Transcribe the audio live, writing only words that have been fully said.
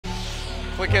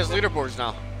Quick has leaderboards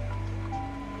now.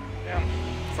 Yeah.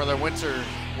 For their winter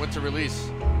release.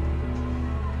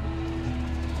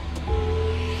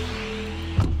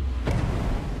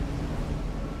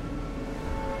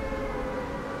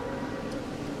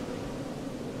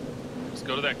 Let's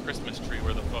go to that Christmas tree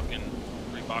where the fucking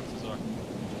 3 boxes are.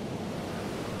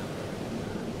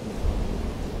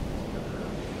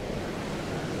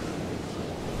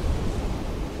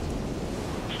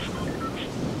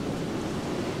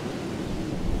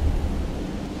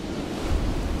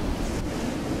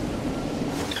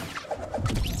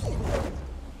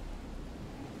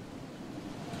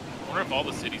 I wonder if all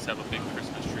the cities have a big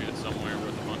Christmas tree at somewhere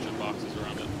with a bunch of boxes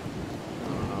around it. I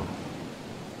don't know.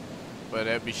 But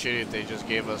that'd be shitty if they just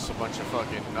gave us a bunch of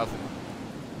fucking nothing.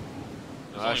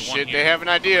 Ah, shit, they have an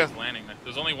idea. Landing there.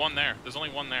 There's only one there. There's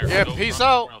only one there. Yeah, Go peace run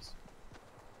out. else.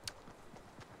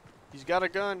 He's got a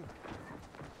gun.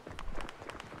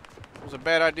 It was a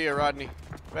bad idea, Rodney.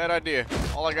 Bad idea.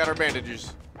 All I got are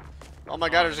bandages. Oh my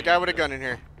god, there's a guy with a gun in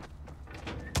here.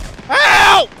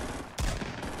 Help!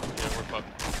 Yeah, we're fucked.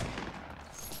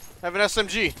 I have an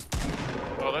SMG.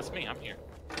 Oh, that's me. I'm here.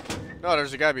 No,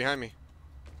 there's a guy behind me.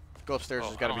 Go upstairs. Oh,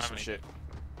 There's gotta I be don't some have shit.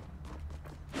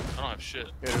 I don't have shit.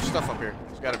 Yeah, there's stuff up here.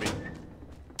 There's gotta be.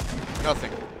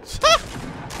 Nothing.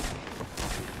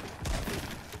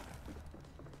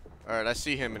 Alright, I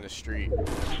see him in the street.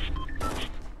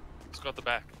 Let's go out the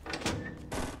back.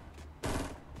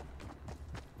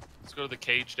 Let's go to the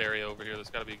caged area over here. There's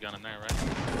gotta be a gun in there, right?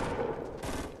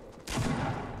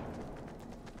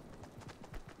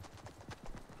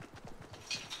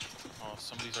 Oh,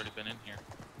 somebody's already been in here.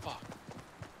 Fuck.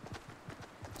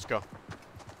 Let's go.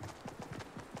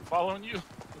 Following you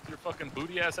with your fucking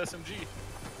booty ass SMG.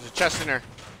 There's a chest in there.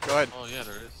 Go ahead. Oh yeah,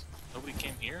 there is. Nobody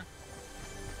came here?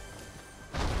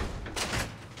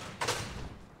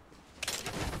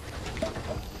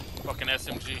 Fucking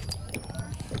SMG.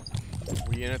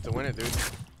 We in it to win it, dude. Yeah.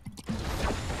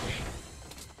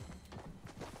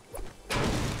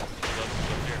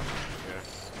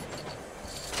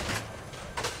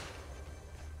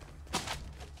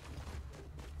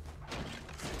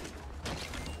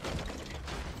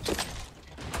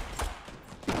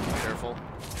 Careful.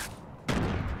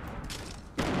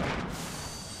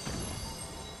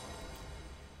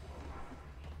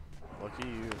 Lucky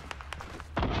you.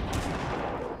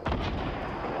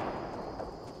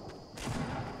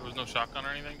 There was no shotgun or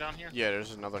anything down here? Yeah,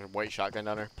 there's another white shotgun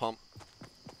down there. Pump.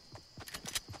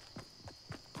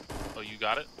 Oh, you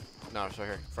got it? No, it's right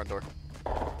here. Front door.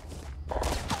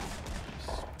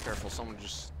 Careful, someone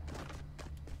just...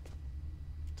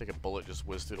 Take a bullet, just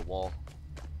whiz through the wall.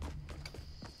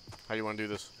 How do you want to do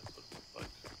this? Like,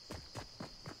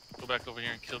 go back over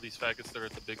here and kill these faggots that are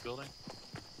at the big building.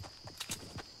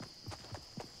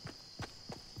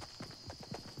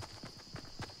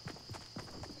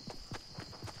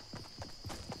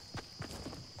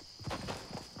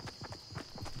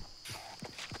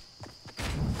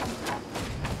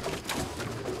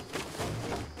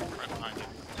 Right behind you.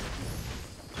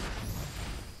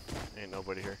 Ain't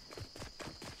nobody here.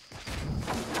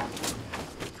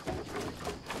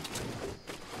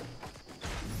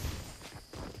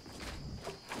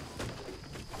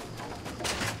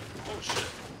 Oh shit.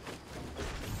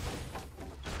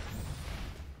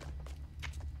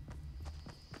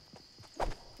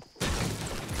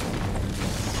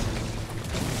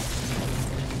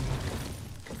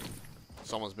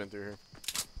 Someone's been through here.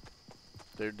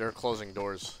 They're closing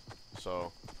doors,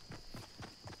 so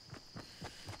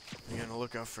you gotta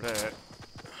look out for that.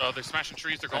 Oh, they're smashing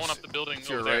trees. They're going up the building. To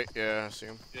your over there. right, yeah, I see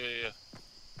them. Yeah, yeah,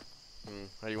 yeah.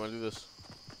 How do you want to do this?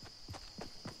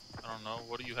 I don't know.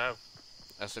 What do you have?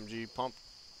 SMG pump.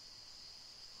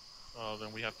 Oh, then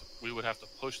we would have to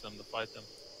push them to fight them.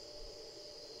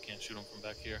 Can't shoot them from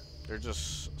back here. They're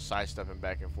just sidestepping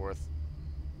back and forth.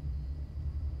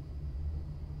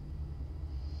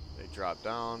 They drop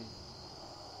down.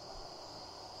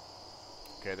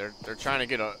 Okay, they're trying to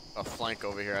get a flank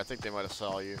over here. I think they might have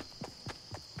saw you.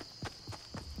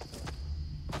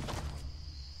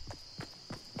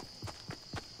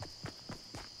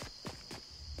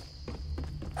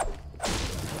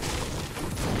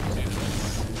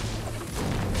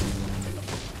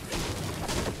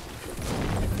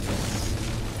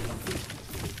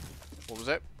 What was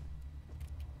that?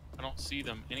 I don't see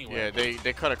them anywhere. Yeah,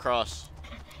 they cut across.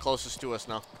 Closest to us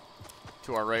now.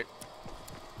 To our right.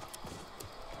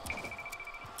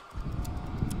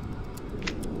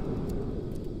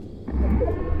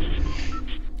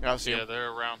 Yeah, I see Yeah, him.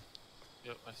 they're around.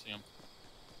 Yep, I see them.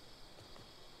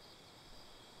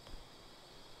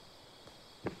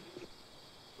 Do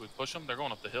we push them? They're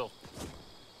going up the hill.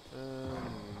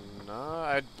 No,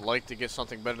 I'd like to get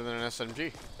something better than an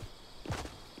SMG.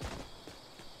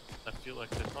 I feel like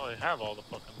they probably have all the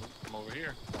fucking loot from over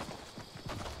here.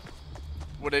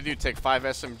 What they do? Take 5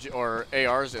 SMG or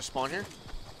ARs that spawn here?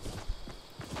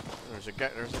 There's a guy.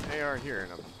 There's an AR here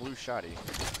and a blue shotty.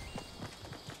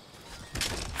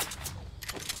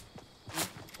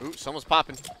 Ooh, someone's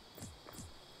popping.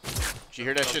 Did you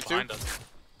hear that shit too? Us.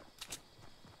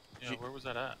 Yeah, where was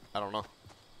that at? I don't know.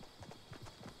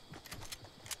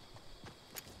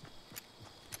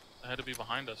 It had to be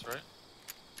behind us, right?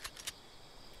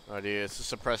 No idea. It's a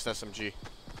suppressed SMG.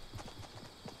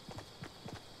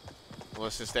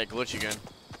 Unless it's that glitch again.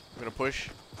 I'm gonna push.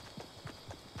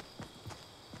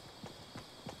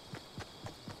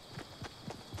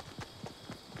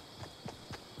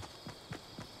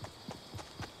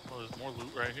 Oh, there's more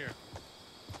loot right here.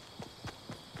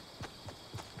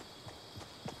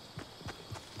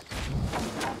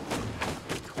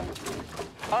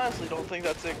 Honestly, don't think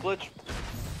that's a glitch.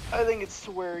 I think it's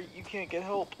to where you can't get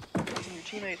help from your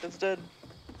teammate that's dead.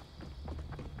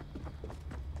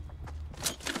 I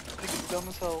think it's dumb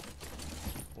as hell.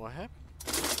 What happened?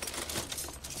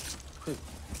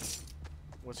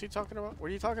 What's he talking about? What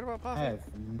are you talking about, Papa? I have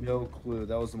no clue.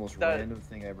 That was the most random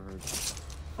thing I ever heard.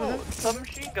 Oh, it's a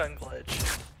machine gun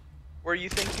glitch. Where you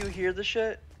think you hear the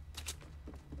shit,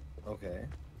 Okay.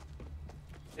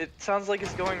 it sounds like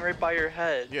it's going right by your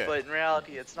head, Yeah. but in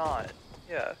reality it's not.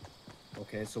 Yeah.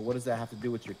 Okay, so what does that have to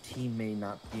do with your teammate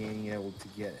not being able to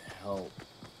get help?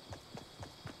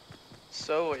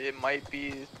 So it might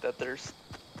be that they're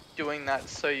doing that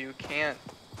so you can't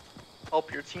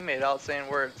help your teammate out, saying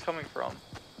where it's coming from.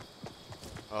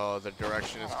 Oh, the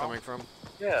direction it's coming from?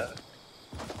 Yeah.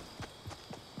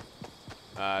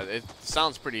 It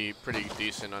sounds pretty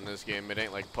decent on this game. It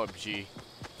ain't like PUBG.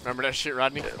 Remember that shit,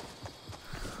 Rodney?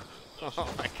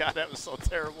 Oh my god, that was so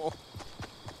terrible.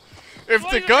 If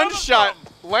the gunshot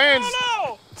lands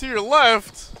to your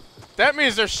left, that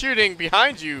means they're shooting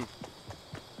behind you.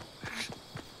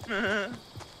 I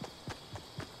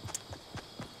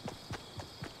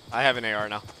have an AR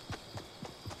now.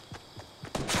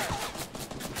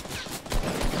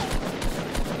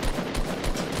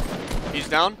 He's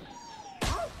down.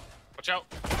 Watch out!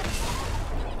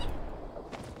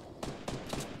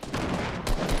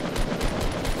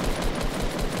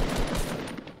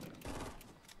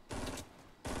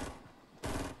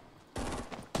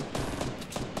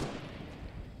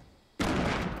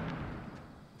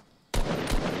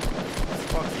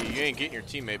 Fuck you, you ain't getting your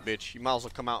teammate, bitch. You might as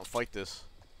well come out and fight this.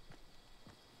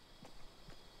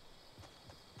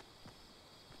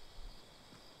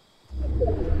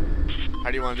 How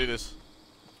do you want to do this?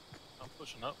 I'm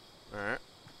pushing up. Alright.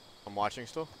 I'm watching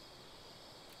still.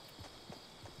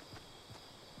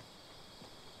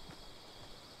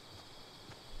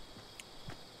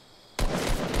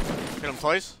 Hit him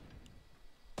twice.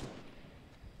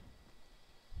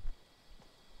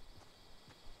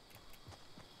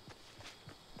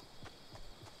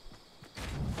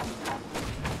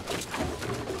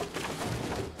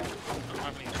 I don't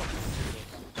have any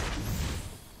fucking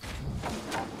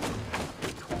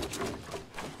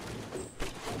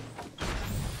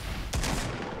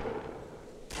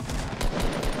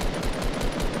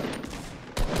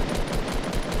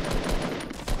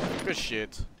Good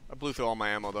shit. I blew through all my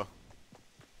ammo though.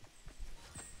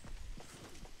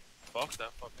 Fuck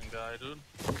that fucking guy, dude.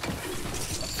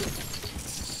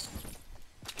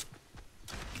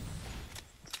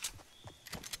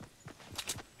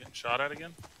 Getting shot at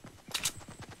again?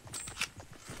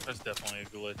 That's definitely a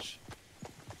glitch.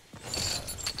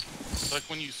 It's like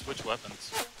when you switch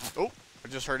weapons. Oh, I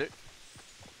just heard it.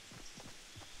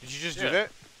 Did you just do Yeah.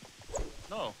 that?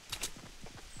 No.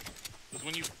 Because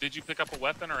when did you pick up a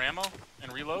weapon or ammo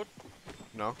and reload?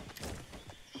 No.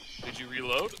 Did you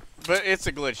reload? But it's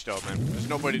a glitch though, man. There's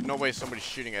no way somebody's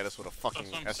shooting at us with a fucking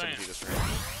That's what I'm SMG saying. this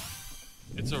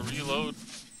range. It's a reload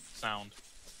sound.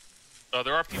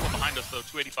 There are people behind us though,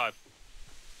 285.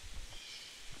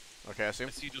 Okay, I see I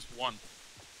him. see just one.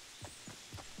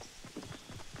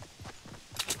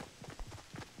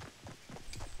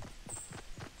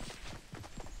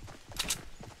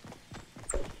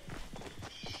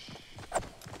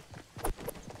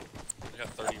 I got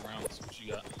 30 rounds. What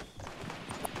you got?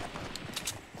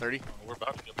 30. Oh, we're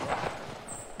about to get blown.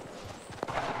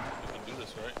 We can do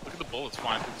this, right? Look at the bullets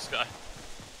flying through the sky.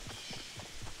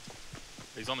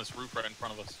 He's on this roof right in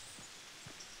front of us.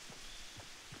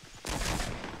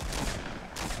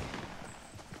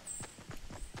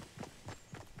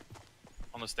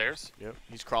 On the stairs? Yep,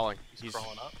 he's crawling. He's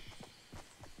crawling up.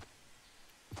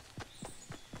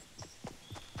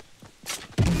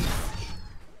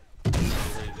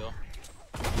 There you go.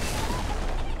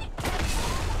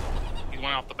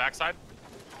 going off the backside.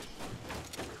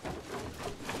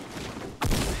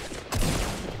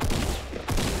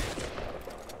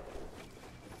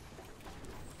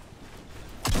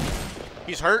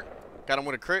 He's hurt. Got him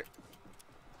with a crit.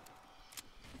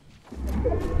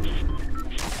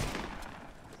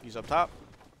 He's up top.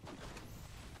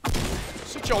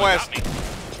 Sit your ass. Got me.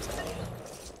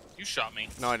 You shot me.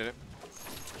 No, I didn't.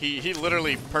 He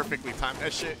literally perfectly timed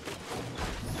that shit.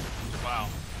 Wow.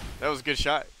 That was a good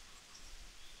shot.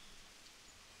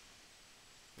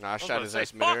 Nah, I shot his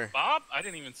ass midair. Fuck, Bob! I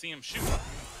didn't even see him shoot.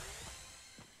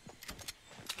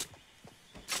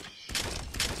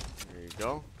 There you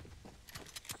go.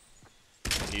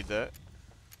 Need that.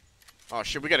 Oh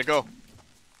shit, we gotta go.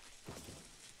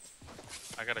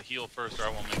 I gotta heal first or I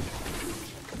won't make it.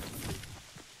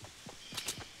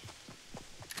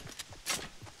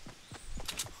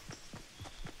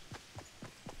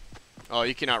 Oh,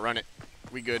 you cannot run it.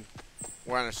 We good.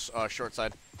 We're on a short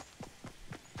side.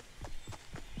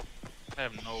 I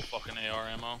have no fucking AR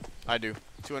ammo. I do.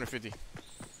 250.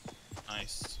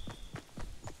 Nice.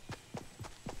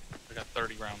 I got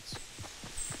 30 rounds.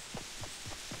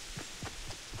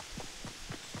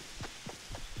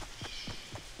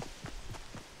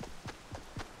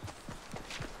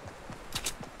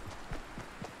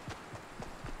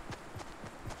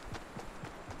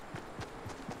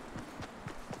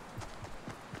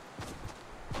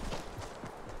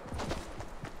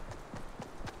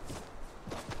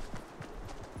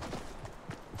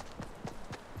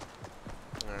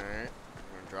 Alright.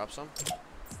 I'm gonna drop some.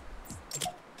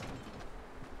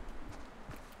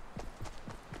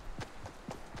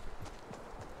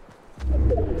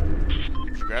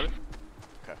 Did you grab it?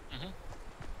 Okay.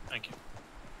 Thank you.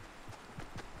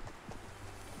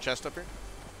 Chest up here?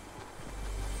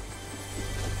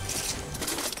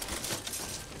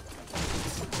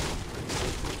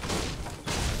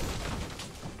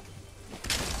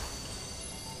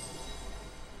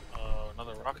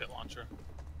 Another rocket launcher.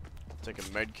 Take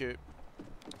a med kit,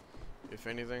 if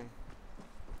anything,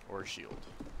 or a shield.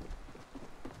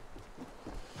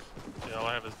 Yeah, all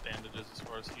I have is bandages as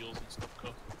far as heals and stuff go.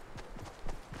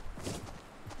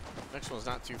 Next one's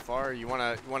not too far. You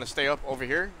wanna stay up over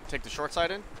here? Take the short side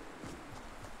in?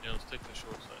 Yeah, let's take the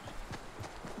short side.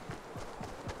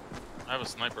 I have a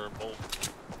sniper bolt.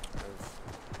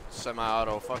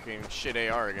 Semi-auto fucking shit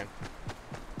AR again.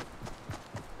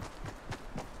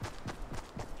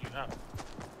 You have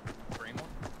green one?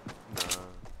 Nah,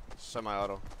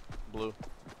 semi-auto, blue,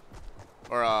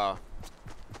 or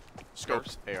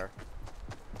scopes AR.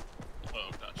 Oh,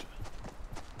 gotcha.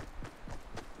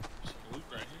 Some loot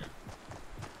right here.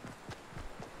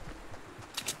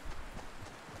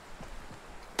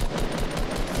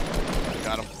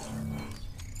 Got him.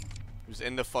 He was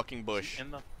in the fucking bush.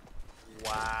 In the...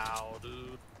 Wow,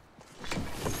 dude.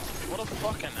 What a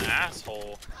fucking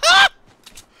asshole.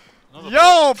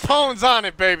 Yo, Pone's on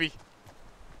it, baby.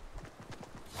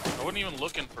 I wasn't even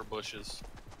looking for bushes.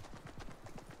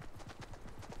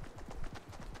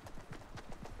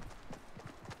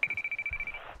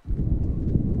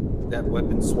 That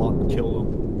weapon swap killed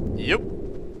him. Yep.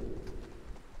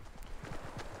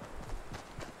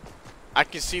 I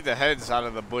can see the heads out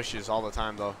of the bushes all the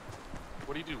time, though.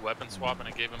 What do you do, weapon swap and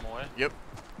it gave him away? Yep.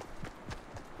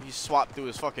 He swapped through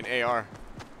his fucking AR.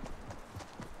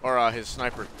 Or his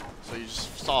sniper. So you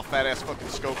just saw a fat ass fucking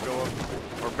scope go up.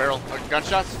 Or barrel.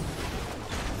 Gunshots.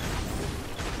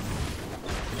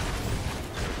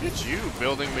 Look at you,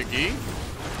 Building McGee.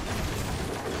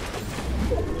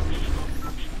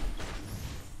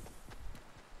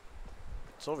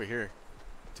 It's over here.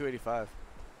 285.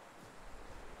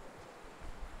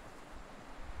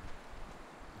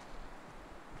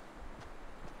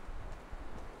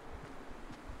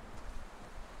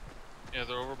 Yeah,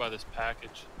 they're over by this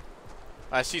package.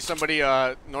 I see somebody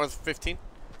north 15.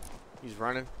 He's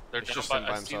running. They're It's down just by, him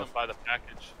by I see them himself. by the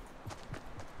package.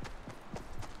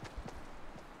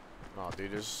 Oh,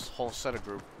 dude, there's a whole set of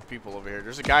group people over here.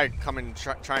 There's a guy coming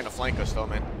trying to flank us, though,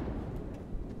 man.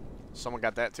 Someone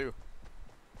got that, too.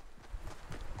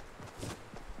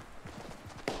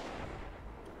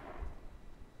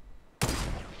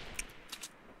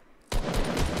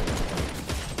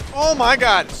 Oh, my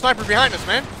God. Sniper behind us,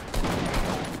 man.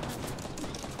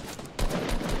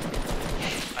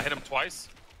 I hit him twice.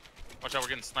 Watch out, we're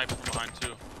getting sniped from behind,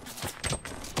 too.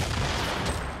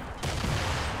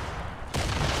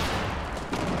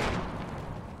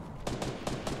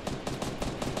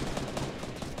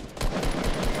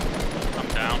 I'm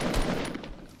down.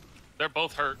 They're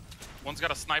both hurt. One's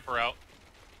got a sniper out.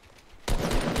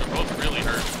 They're both really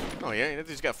hurt. Oh, yeah,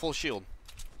 he's got full shield.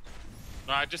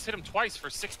 No, I just hit him twice for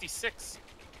 66.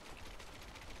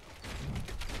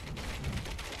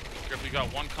 We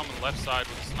got one coming left side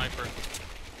with a sniper.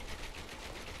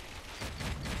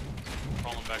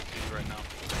 Crawling back to you right now.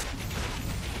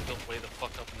 Built way the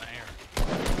fuck up in the air.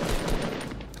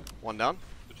 One down.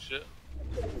 Good shit.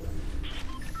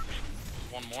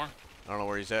 One more. I don't know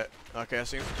where he's at. Okay, I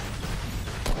see him.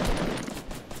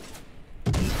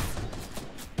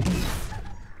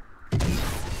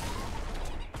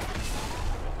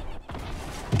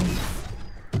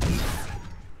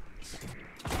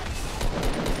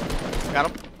 Got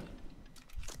him.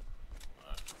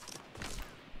 Right.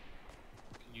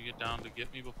 Can you get down to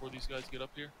get me before these guys get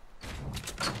up here?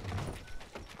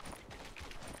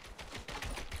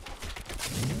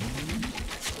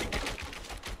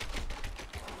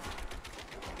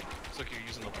 Looks like you're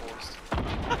using the force. I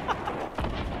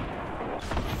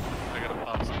gotta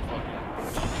pop some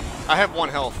fucking. I have 1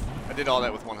 health. I did all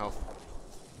that with 1 health.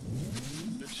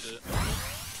 Good shit.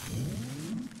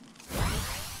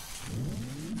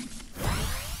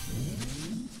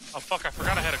 Oh fuck, I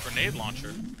forgot I had a grenade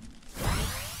launcher.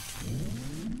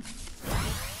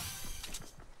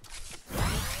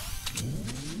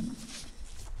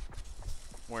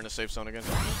 We're in a safe zone again.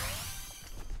 There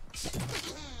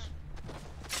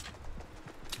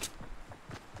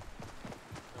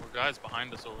were guys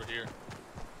behind us over here.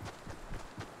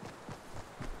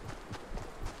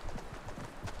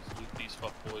 Let's loot these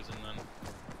fuckboys and then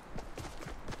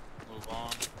move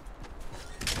on.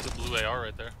 There's a blue AR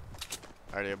right there.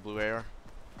 I already have blue AR.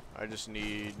 I just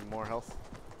need more health,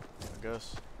 I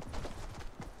guess.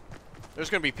 There's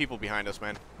gonna be people behind us,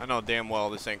 man. I know damn well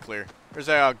this ain't clear. There's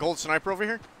a gold sniper over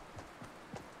here.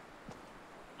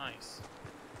 Nice.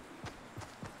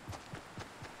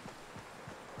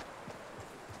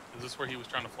 Is this where he was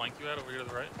trying to flank you at, over here to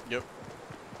the right? Yep.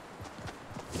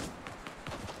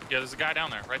 Yeah, there's a guy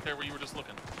down there, right there where you were just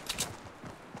looking.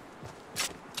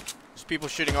 There's people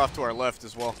shooting off to our left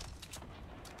as well.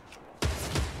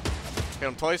 Hit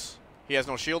him twice. He has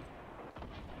no shield.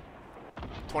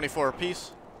 24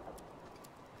 apiece.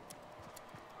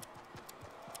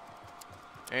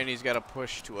 And he's got a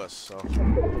push to us, so.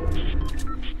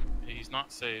 He's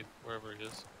not safe, wherever he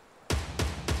is.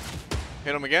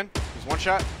 Hit him again. He's 1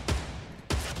 shot.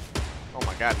 Oh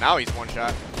my god, now he's 1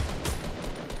 shot.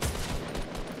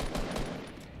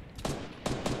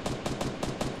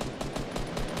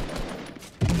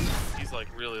 He's like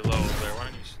really low over there. Why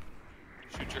don't you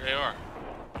shoot your AR?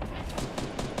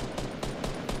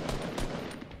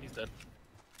 He's dead.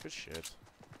 Good shit.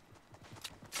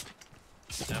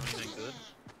 Do you have anything good?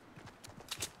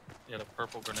 He had a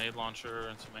purple grenade launcher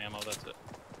and some ammo, that's it.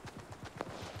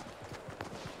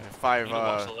 And You need to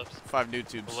watch the left. 5 new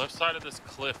tubes. The left side of this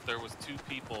cliff, there was 2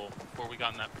 people before we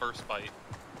got in that first fight.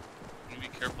 We need to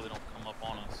be careful they don't come up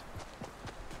on us.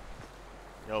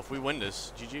 Yo, if we win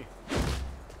this, GG.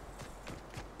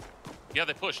 Yeah,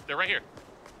 they pushed. They're right here.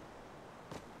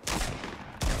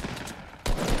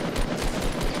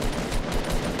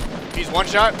 He's 1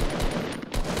 shot.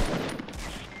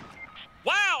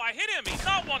 Wow, I hit him. He's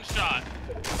not 1 shot.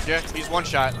 Yeah, he's 1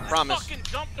 shot. Promise. Fucking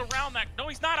jumped around that. No,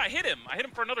 he's not. I hit him. I hit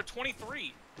him for another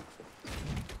 23.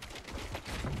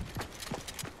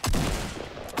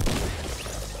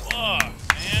 Fuck,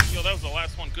 man. Yo, that was the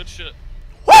last one. Good shit.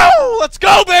 Woo! Let's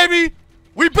go, baby!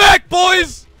 We back,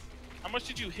 boys! How much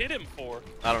did you hit him for?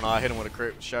 I don't know. I hit him with a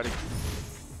crit shotty.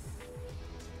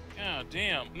 Yeah,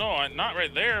 damn. No, not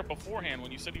right there beforehand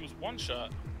when you said he was 1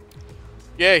 shot.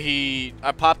 Yeah,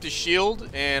 I popped his shield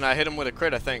and I hit him with a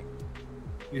crit, I think.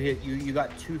 You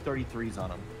got 2 33s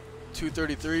on him. 2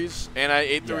 33s, and I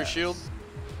ate through his shield.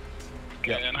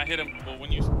 Yeah, and I hit him. Well,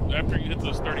 after you hit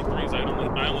those 33s,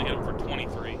 I only hit him for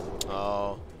 23.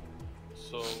 Oh.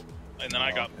 So, and then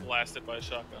I got blasted by a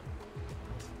shotgun.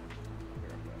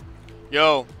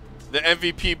 Yo, the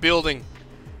MVP building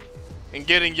and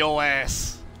getting your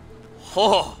ass.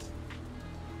 Oh.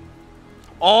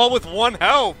 All with 1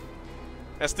 health.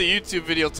 That's the YouTube video